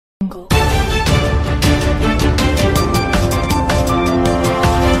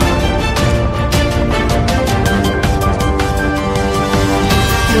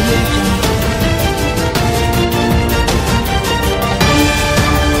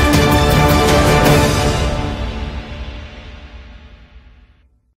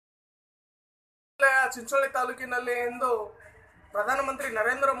ಚಿಂಚೋಳಿ ತಾಲೂಕಿನಲ್ಲಿ ಇಂದು ಪ್ರಧಾನಮಂತ್ರಿ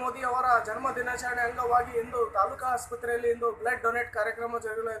ನರೇಂದ್ರ ಮೋದಿ ಅವರ ಜನ್ಮ ದಿನಾಚರಣೆ ಅಂಗವಾಗಿ ಇಂದು ತಾಲೂಕಾ ಆಸ್ಪತ್ರೆಯಲ್ಲಿ ಇಂದು ಬ್ಲಡ್ ಡೊನೇಟ್ ಕಾರ್ಯಕ್ರಮ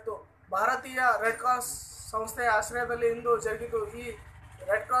ಜರುಗಲಾಯಿತು. ಭಾರತೀಯ ರೆಡ್ ಕ್ರಾಸ್ ಸಂಸ್ಥೆಯ ಆಶ್ರಯದಲ್ಲಿ ಇಂದು ಜರುಗಿತು. ಈ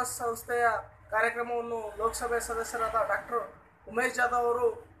ರೆಡ್ ಕ್ರಾಸ್ ಸಂಸ್ಥೆಯ ಕಾರ್ಯಕ್ರಮವನ್ನು ಲೋಕಸಭೆ ಸದಸ್ಯರಾದ ಡಾಕ್ಟರ್ ಉಮೇಶ್ ಜಾಧವ್ ಅವರು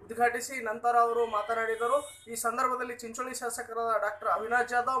ಉದ್ಘಾಟಿಸಿ ನಂತರ ಅವರು ಮಾತನಾಡಿದರು. ಈ ಸಂದರ್ಭದಲ್ಲಿ ಚಿಂಚೋಳಿ ಶಾಸಕರಾದ ಡಾಕ್ಟರ್ ಅವಿನಾಶ್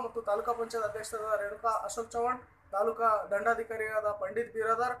ಜಾಧವ್ ಮತ್ತು ತಾಲೂಕಾ ಪಂಚಾಯತ್ ಅಧ್ಯಕ್ಷರಾದ ರೇಣುಕಾ ಅಶೋಕ್ ಚೌಹಾಣ್, ತಾಲೂಕಾ ದಂಡಾಧಿಕಾರಿಯಾದ ಪಂಡಿತ್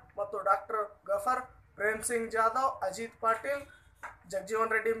ಬಿರಾದರ್ ಮತ್ತು ಡಾಕ್ಟರ್ ಗಫರ್, ಪ್ರೇಮ್ ಸಿಂಗ್ ಜಾಧವ್, ಅಜಿತ್ ಪಾಟೀಲ್,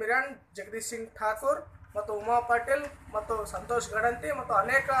 ಜಗಜೀವನ್ ರೆಡ್ಡಿ ಮಿರಾನ್, ಜಗದೀಶ್ ಸಿಂಗ್ ಠಾಕೂರ್ ಮತ್ತು ಉಮಾ ಪಾಟೀಲ್ ಮತ್ತು ಸಂತೋಷ್ ಗಡಂತಿ ಮತ್ತು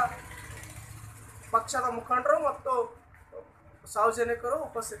ಅನೇಕ ಪಕ್ಷದ ಮುಖಂಡರು ಮತ್ತು ಸಾರ್ವಜನಿಕರು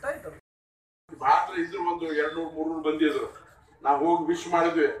ಉಪಸ್ಥಿತರಿದ್ದರು. ಭಾರತ ಇದ್ರು ಒಂದು 200-300 ಮಂದಿ ಇದ್ರು. ನಾವು ಹೋಗಿ ವಿಶ್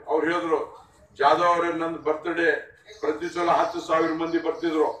ಮಾಡಿದ್ವಿ. ಅವ್ರು ಹೇಳಿದ್ರು, ಜಾಧವ್ ಅವರೇ ನಂದು ಬರ್ತ್ಡೇ ಪ್ರತಿ ಸಲ 10,000 ಮಂದಿ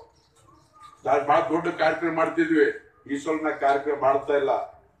ಬರ್ತಿದ್ರು, ಬಹಳ ದೊಡ್ಡ ಕಾರ್ಯಕ್ರಮ ಮಾಡ್ತಿದ್ವಿ. ಈ ಸಲ ನಾ ಕಾರ್ಯಕ್ರಮ ಮಾಡ್ತಾ ಇಲ್ಲ.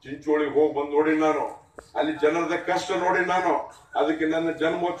 ಚಿಂಚೋಳಿಗೆ ಹೋಗಿ ಬಂದು ನೋಡಿ, ನಾನು ಅಲ್ಲಿ ಜನರದ ಕಷ್ಟ ನೋಡಿ, ನಾನು ಅದಕ್ಕೆ ನನ್ನ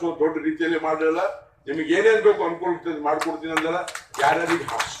ಜನ್ಮೋತ್ಸವ ದೊಡ್ಡ ರೀತಿಯಲ್ಲಿ ಮಾಡಲಿಲ್ಲ. ನಿಮಗೆ ಏನೇನ್ ಬೇಕು ಅನುಕೂಲ ಮಾಡ್ಕೊಡ್ತೀನಿ ಅಂದಲ್ಲ. ಯಾರ್ಯಾರಿಗೆ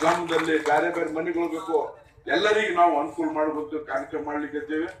ಸ್ಲಮ್ದಲ್ಲಿ ಬೇರೆ ಬೇರೆ ಮನೆಗಳು ಬೇಕು ಎಲ್ಲರಿಗೂ ನಾವು ಅನುಕೂಲ ಮಾಡಬೇಕು ಕಾರ್ಯಕ್ರಮ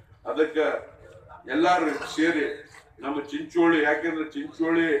ಮಾಡ್ಲಿಕ್ಕೆ. ಅದಕ್ಕೆ ಎಲ್ಲಾರು ಸೇರಿ ನಮ್ಮ ಚಿಂಚೋಳಿ, ಯಾಕೆಂದ್ರೆ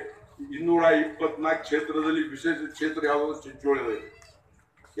ಚಿಂಚೋಳಿ 224 ಕ್ಷೇತ್ರದಲ್ಲಿ ವಿಶೇಷ ಕ್ಷೇತ್ರ ಯಾವ್ದು ಚಿಂಚೋಳಿ.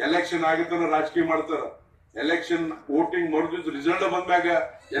 ಎಲೆಕ್ಷನ್ ಆಗಿತ್ತಂದ್ರೆ ರಾಜಕೀಯ ಮಾಡ್ತಾರ. ಎಲೆಕ್ಷನ್ ವೋಟಿಂಗ್ ಮರುದಿದ್ದು ರಿಸಲ್ಟ್ ಬಂದಾಗ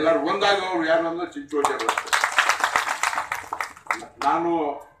ಎಲ್ಲಾರು ಒಂದಾಗ ಅವ್ರು ಯಾರು ಅಂದ್ರೆ ಚಿಂಚೋಳಿ. ನಾನು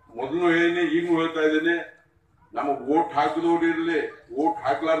ಮೊದಲು ಹೇಳಿನಿ, ಈಗೂ ಹೇಳ್ತಾ ಇದ್ದೀನಿ, ನಮಗ್ ವೋಟ್ ಹಾಕಿದವ್ರು ಇರ್ಲಿ, ವೋಟ್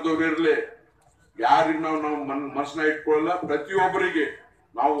ಹಾಕ್ಲಾರ್ದವ್ರು ಇರ್ಲಿ, ಯಾರಿಗೆ ನಾವು ಮನಸ್ಸನ್ನ ಇಟ್ಕೊಳ್ಳಲ್ಲ. ಪ್ರತಿಯೊಬ್ಬರಿಗೆ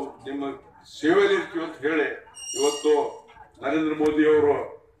ನಾವು ನಿಮ್ಮ ಸೇವೆಯಲ್ಲಿ ಇರ್ತೀವಿ ಅಂತ ಹೇಳಿ ಇವತ್ತು ನರೇಂದ್ರ ಮೋದಿ ಅವರು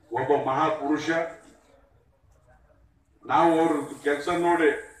ಒಬ್ಬ ಮಹಾಪುರುಷ. ನಾವು ಅವ್ರ ಕೆಲಸ ನೋಡಿ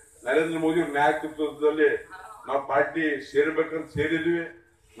ನರೇಂದ್ರ ಮೋದಿ ಅವ್ರ ನ್ಯಾಯಕತ್ವದಲ್ಲಿ ನಾವು ಪಾರ್ಟಿ ಸೇರ್ಬೇಕಂತ ಸೇರಿದ್ವಿ.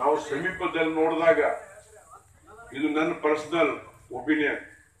 ನಾವು ಸಮೀಪದಲ್ಲಿ ನೋಡಿದಾಗ, ಇದು ನನ್ನ ಪರ್ಸನಲ್ ಒಪಿನಿಯನ್,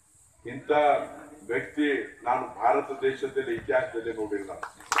 ಇಂಥ ವ್ಯಕ್ತಿ ನಾನು ಭಾರತ ದೇಶದಲ್ಲಿ ಇತಿಹಾಸದಲ್ಲಿ ನೋಡಿಲ್ಲ.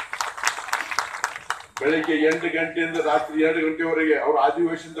 ಬೆಳಿಗ್ಗೆ 8 ಗಂಟೆಯಿಂದ ರಾತ್ರಿ 2 ಗಂಟೆವರೆಗೆ ಅವ್ರು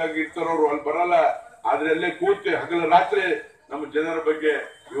ಅಧಿವೇಶನದಾಗ ಇರ್ತಾರ. ಅವ್ರು ಅಲ್ಲಿ ಬರಲ್ಲ, ಆದ್ರೆ ಅಲ್ಲೇ ಕೂತಿ ಹಗಲ ರಾತ್ರಿ ನಮ್ಮ ಜನರ ಬಗ್ಗೆ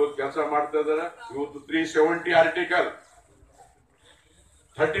ಇವತ್ತು ಕೆಲಸ ಮಾಡ್ತಾ ಇದಾರೆ. ಇವತ್ತು 370 ಆರ್ಟಿಕಲ್,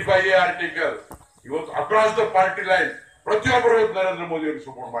 35A ಆರ್ಟಿಕಲ್, ಇವತ್ತು ಅಕ್ರಾಸ್ ದ ಪಾರ್ಟಿ ಲೈನ್ ಪ್ರತಿಯೊಬ್ಬರು ನರೇಂದ್ರ ಮೋದಿ ಅವರಿಗೆ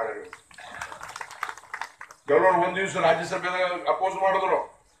ಸಪೋರ್ಟ್ ಮಾಡಿದ್ರು. ಕೆಲವರು ಒಂದ್ ದಿವಸ ರಾಜ್ಯಸಭೆದಾಗ ಅಪೋಸ್ ಮಾಡಿದ್ರು,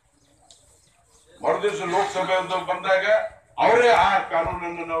 ಮರುದಿವಸ ಲೋಕಸಭೆ ಅಂತ ಬಂದಾಗ ಅವರೇ ಆ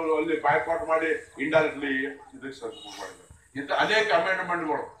ಕಾನೂನನ್ನು ನಾವು ಅಲ್ಲಿ ಬಾಯ್ಕಾಟ್ ಮಾಡಿ ಇಂಡೈರೆಕ್ಟ್ಲಿ ಇದಕ್ಕೆ ಸಪೋರ್ಟ್ ಮಾಡಿದ್ರು. ಇಂಥ ಅನೇಕ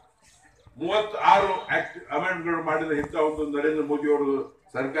ಅಮೆಂಡ್ಮೆಂಟ್ಗಳು, 36 ಅಮೆಂಡ್ಮೆಂಟ್ ಮಾಡಿದ ಇಂಥ ಒಂದು ನರೇಂದ್ರ ಮೋದಿ ಅವರ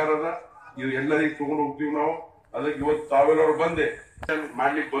ಸರ್ಕಾರದ ಇದು ಎಲ್ಲರಿಗೂ ತಗೊಂಡು ಹೋಗ್ತೀವಿ ನಾವು. ಅದಕ್ಕೆ ಇವತ್ತು ತಾವೆಲ್ಲರೂ ಬಂದೆ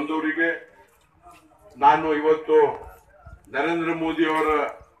ಮಾಡ್ಲಿಕ್ಕೆ ಬಂದವರಿಗೆ ನಾನು ಇವತ್ತು ನರೇಂದ್ರ ಮೋದಿ ಅವರ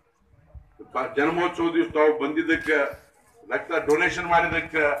ಜನ್ಮೋತ್ಸವ ದಿವಸ ತಾವು ಬಂದಿದ್ದಕ್ಕೆ, ರಕ್ತ ಡೊನೇಷನ್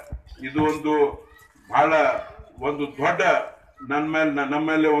ಮಾಡಿದ್ದಕ್ಕೆ, ಇದು ಒಂದು ಬಹಳ ಒಂದು ದೊಡ್ಡ ನಮ್ಮ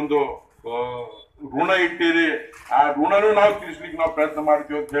ಮೇಲೆ ಒಂದು ಋಣ ಇಟ್ಟಿರಿ. ಆ ಋಣನೂ ನಾವು ತೀರಿಸ್ಲಿಕ್ಕೆ ನಾವು ಪ್ರಯತ್ನ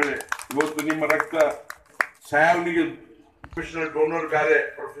ಮಾಡ್ತೀವಿ ಅಂತ ಹೇಳಿ ಇವತ್ತು ನಿಮ್ಮ ರಕ್ತ ಸಾಯವನಿಗೆ ಪ್ರೊಫೆಷನಲ್ ಡೋನರ್ ಬೇರೆ,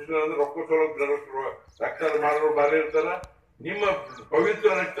 ಪ್ರೊಫೆಷನಲ್ ಅಂದ್ರೆ ರಕ್ತ ಮಾಡೋರು ಬೇರೆ ಇರ್ತಾರ. ನಿಮ್ಮ ಪವಿತ್ರ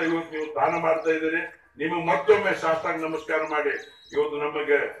ರಕ್ತ ಇವತ್ತು ನೀವು ದಾನ ಮಾಡ್ತಾ ಇದ್ದೀರಿ. ನಿಮಗೆ ಮತ್ತೊಮ್ಮೆ ಸಾಷ್ಟಾಂಗ ನಮಸ್ಕಾರ ಮಾಡಿ ಇವತ್ತು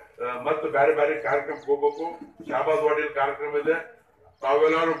ನಮಗೆ ಮತ್ತೆ ಬೇರೆ ಬೇರೆ ಕಾರ್ಯಕ್ರಮಕ್ಕೆ ಹೋಗ್ಬೇಕು. ಶಾಬಾದ್ ವಾಡಿಯಲ್ಲಿ ಕಾರ್ಯಕ್ರಮ ಇದೆ,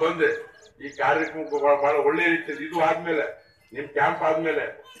 ತಾವೆಲ್ಲರೂ ಬಂದೆ ಈ ಕಾರ್ಯಕ್ರಮಕ್ಕೆ ಬಹಳ ಒಳ್ಳೆ ರೀತಿ. ಇದು ಆದ್ಮೇಲೆ ನಿಮ್ ಕ್ಯಾಂಪ್ ಆದ್ಮೇಲೆ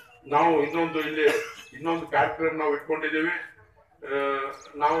ನಾವು ಇನ್ನೊಂದು ಕಾರ್ಯಕ್ರಮ ನಾವು ಇಟ್ಕೊಂಡಿದ್ದೀವಿ.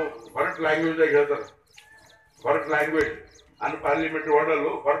 ನಾವು ಹೊರಟ್ ಲ್ಯಾಂಗ್ವೇಜ್ ಆಗಿ ಹೇಳ್ತಾರೆ, ಹೊರಟ್ ಲ್ಯಾಂಗ್ವೇಜ್ ಅನ್ಪಾರ್ಲಿಮೆಂಟರಿ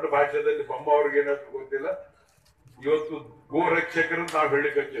ವರ್ಡಲ್ಲೂ ಹೊರಟ ಭಾಷೆದಲ್ಲಿ ಬೊಮ್ಮ ಅವ್ರಿಗೆ ಏನಾದ್ರು ಗೊತ್ತಿಲ್ಲ. ಇವತ್ತು ಗೋ ರಕ್ಷಕರನ್ನು ನಾವು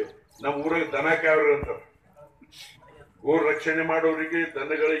ಹೇಳಿಕತ್ತೀವಿ. ನಮ್ಮ ಊರಾಗ ದನ ಕಾಯವ್ರು ಅಂತಾರೆ. ಗೋ ರಕ್ಷಣೆ ಮಾಡೋರಿಗೆ,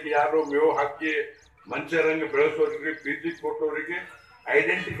 ದನಗಳಿಗೆ ಯಾರು ಮೇವು ಹಾಕಿ ಮನುಷ್ಯರಂಗೆ ಬೆಳೆಸೋರಿಗೆ, ಪ್ರೀತಿ ಕೊಟ್ಟವರಿಗೆ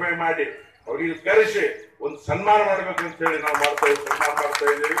ಐಡೆಂಟಿಫೈ ಮಾಡಿ ಅವ್ರಿಗೆ ಕರೆಸಿ ಒಂದು ಸನ್ಮಾನ ಮಾಡ್ಬೇಕಂತ ಹೇಳಿ ನಾವು ಸನ್ಮಾನ ಮಾಡ್ತಾ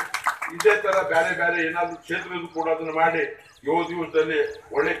ಇದ್ದೀವಿ. ಇದೇ ತರ ಬೇರೆ ಬೇರೆ ಏನಾದ್ರು ಕ್ಷೇತ್ರದ್ದು ಕೂಡ ಅದನ್ನ ಮಾಡಿ 7 ದಿವಸದಲ್ಲಿ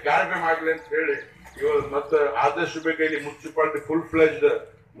ಒಳ್ಳೆ ಕಾರ್ಯಕ್ರಮ ಆಗಲಿ ಅಂತ ಹೇಳಿ ಇವತ್ತು ಮತ್ತೆ ಆದಷ್ಟು ಬೇಗ ಇಲ್ಲಿ ಮುನ್ಸಿಪಾಲಿಟಿ ಫುಲ್ ಫ್ಲೆಜ್ಡ್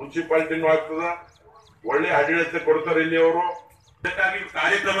ಮುನ್ಸಿಪಾಲಿಟಿನೂ ಆಗ್ತದ, ಒಳ್ಳೆ ಆಡಳಿತ ಕೊಡ್ತಾರೆ ಇಲ್ಲಿ ಅವರು.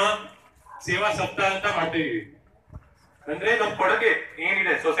 ಕಾರ್ಯಕ್ರಮ ಸೇವಾ ಸಪ್ತಾಹ ಅಂತ ಮಾಡ್ತೀವಿ. ಅಂದ್ರೆ ನಮ್ ಕೊಡುಗೆ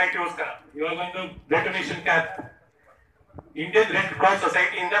ಏನಿದೆ ಸೊಸೈಟಿಗೋಸ್ಕರ, ಇವಾಗ ಒಂದು blood donation camp Indian red cross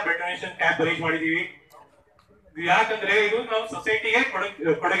society ಇಂದ ಬ್ಲಡ್ ಡೊನೇಷನ್ ಕ್ಯಾಂಪ್ ಅರೇಂಜ್ ಮಾಡಿದೀವಿ. ಯಾಕಂದ್ರೆ ಇದು ನಾವು ಸೊಸೈಟಿಗೆ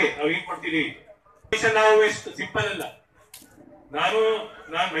ಕೊಡುಗೆ ನಾವು ಏನ್ ಕೊಡ್ತೀವಿ. ನಾವು ಎಷ್ಟು ಸಿಂಪಲ್ ಅಲ್ಲ. ನಾನು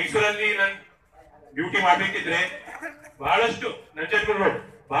ಮೈಸೂರಲ್ಲಿ ನನ್ ಡ್ಯೂಟಿ ಮಾಡ್ಬೇಕಿದ್ರೆ ಬಹಳಷ್ಟು ನಂಜನಗೂಡು ರೋಡ್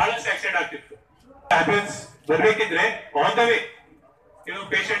ಬಹಳಷ್ಟು ಆಕ್ಸಿಡೆಂಟ್ ಆಗ್ತಿತ್ತು. ಆಂಬ್ಯುಲೆನ್ಸ್ ಬರ್ಬೇಕಿದ್ರೆ ಆನ್ ದ ವೇ ಕೆಲವು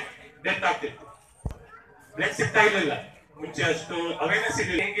ಪೇಷಂಟ್ ಡೆತ್ ಆಗ್ತಿತ್ತು, ಬ್ಲಡ್ ಸಿಗ್ತಾ ಇರಲಿಲ್ಲ. ಮುಂಚೆ ಅಷ್ಟು ಅವೇರ್ನೆಸ್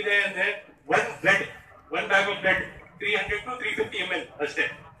ಇದೆ. ಹೇಗಿದೆ ಅಂದ್ರೆ 1 blood 1 bag of blood 300 to 350 ml ಅಷ್ಟೇ.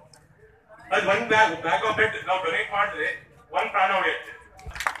 ಅದು 1 bag of blood ನಾವು ಡೊನೇಟ್ ಮಾಡಿದ್ರೆ 1 ಪ್ರಾಣ ಉಳಿಯುತ್ತೆ.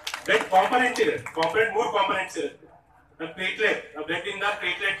 ಬ್ಲಡ್ ಕಾಂಪೊನೆಂಟ್ ಇದೆ, ಮೂರು ಕಾಂಪೊನೆಂಟ್ಸ್ ಇರುತ್ತೆ. ಪ್ಲೇಟ್ಲೆಟ್, ಬ್ಲಡ್ ಇಂದ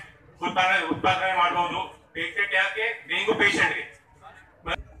ಪ್ಲೇಟ್ಲೆಟ್ ಉತ್ಪಾದನೆ ಮಾಡಬಹುದು. ಪ್ಲೇಟ್ಲೆಟ್ ಯಾಕೆ? ಡೆಂಗು ಪೇಷಂಟ್ಗೆ.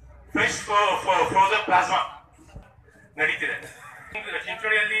 ಫ್ರೆಶ್ ಫ್ರೋಸನ್ ಪ್ಲಾಸ್ಮಾ ನಡೀತಿದೆ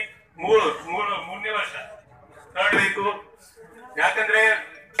ಚಿಂಚೋಳಿಯಲ್ಲಿ. ಮೂರನೇ ವರ್ಷ ಥರ್ಡ್ ಬೇಕು. ಯಾಕಂದ್ರೆ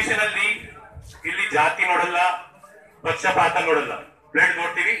ಅಲ್ಲಿ ಇಲ್ಲಿ ಜಾತಿ ನೋಡಲ್ಲ, ಪಕ್ಷಪಾತ ನೋಡಲ್ಲ, ಬ್ಲಡ್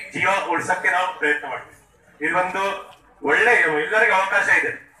ನೋಡ್ತೀವಿ, ಜೀವ ಉಳಿಸಕ್ಕೆ ನಾವು ಪ್ರಯತ್ನ ಮಾಡ್ತೀವಿ. ಇದೊಂದು ಒಳ್ಳೆ ಎಲ್ಲರಿಗೂ ಅವಕಾಶ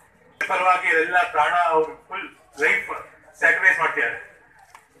ಇದೆ. ಪರವಾಗಿ ಎಲ್ಲ ಪ್ರಾಣ ಅವರು ಫುಲ್ ಲೈಫ್ ಸ್ಯಾಕ್ರಿಫೈಸ್ ಮಾಡ್ತಿದ್ದಾರೆ.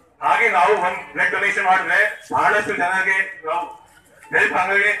 ಹಾಗೆ ನಾವು ಒಂದು ಬ್ಲಡ್ ಡೊನೇಷನ್ ಮಾಡಿದ್ರೆ ಬಹಳಷ್ಟು ಜನರಿಗೆ ನಾವು ಹೆಲ್ಪ್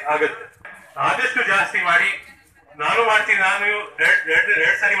ಹಂಗಾಗಿ ಆಗುತ್ತೆ. ಆದಷ್ಟು ಜಾಸ್ತಿ ಮಾಡಿ. ನಾನು ಮಾಡ್ತೀನಿ, ನಾನು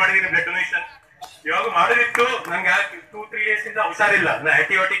ಎರಡು ಸಾರಿ ಮಾಡಿದ್ದೀನಿ ಬ್ಲಡ್ ಡೊನೇಷನ್. ಇವಾಗ ಮಾಡೋದಿತ್ತು, ನಂಗೆ 2-3 ಡೇಸ್ ಇಂದ ಹುಷಾರಿಲ್ಲ, ನಾನು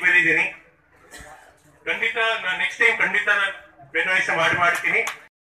ಆಂಟಿಬಯೋಟಿಕ್ ಬೆಳೆದಿದ್ದೀನಿ. ಖಂಡಿತ ನಾನು ನೆಕ್ಸ್ಟ್ ಟೈಮ್ ಖಂಡಿತ ನಾನು ಬ್ಲಡ್ ಡೊನೇಷನ್ ಮಾಡ್ತೀನಿ.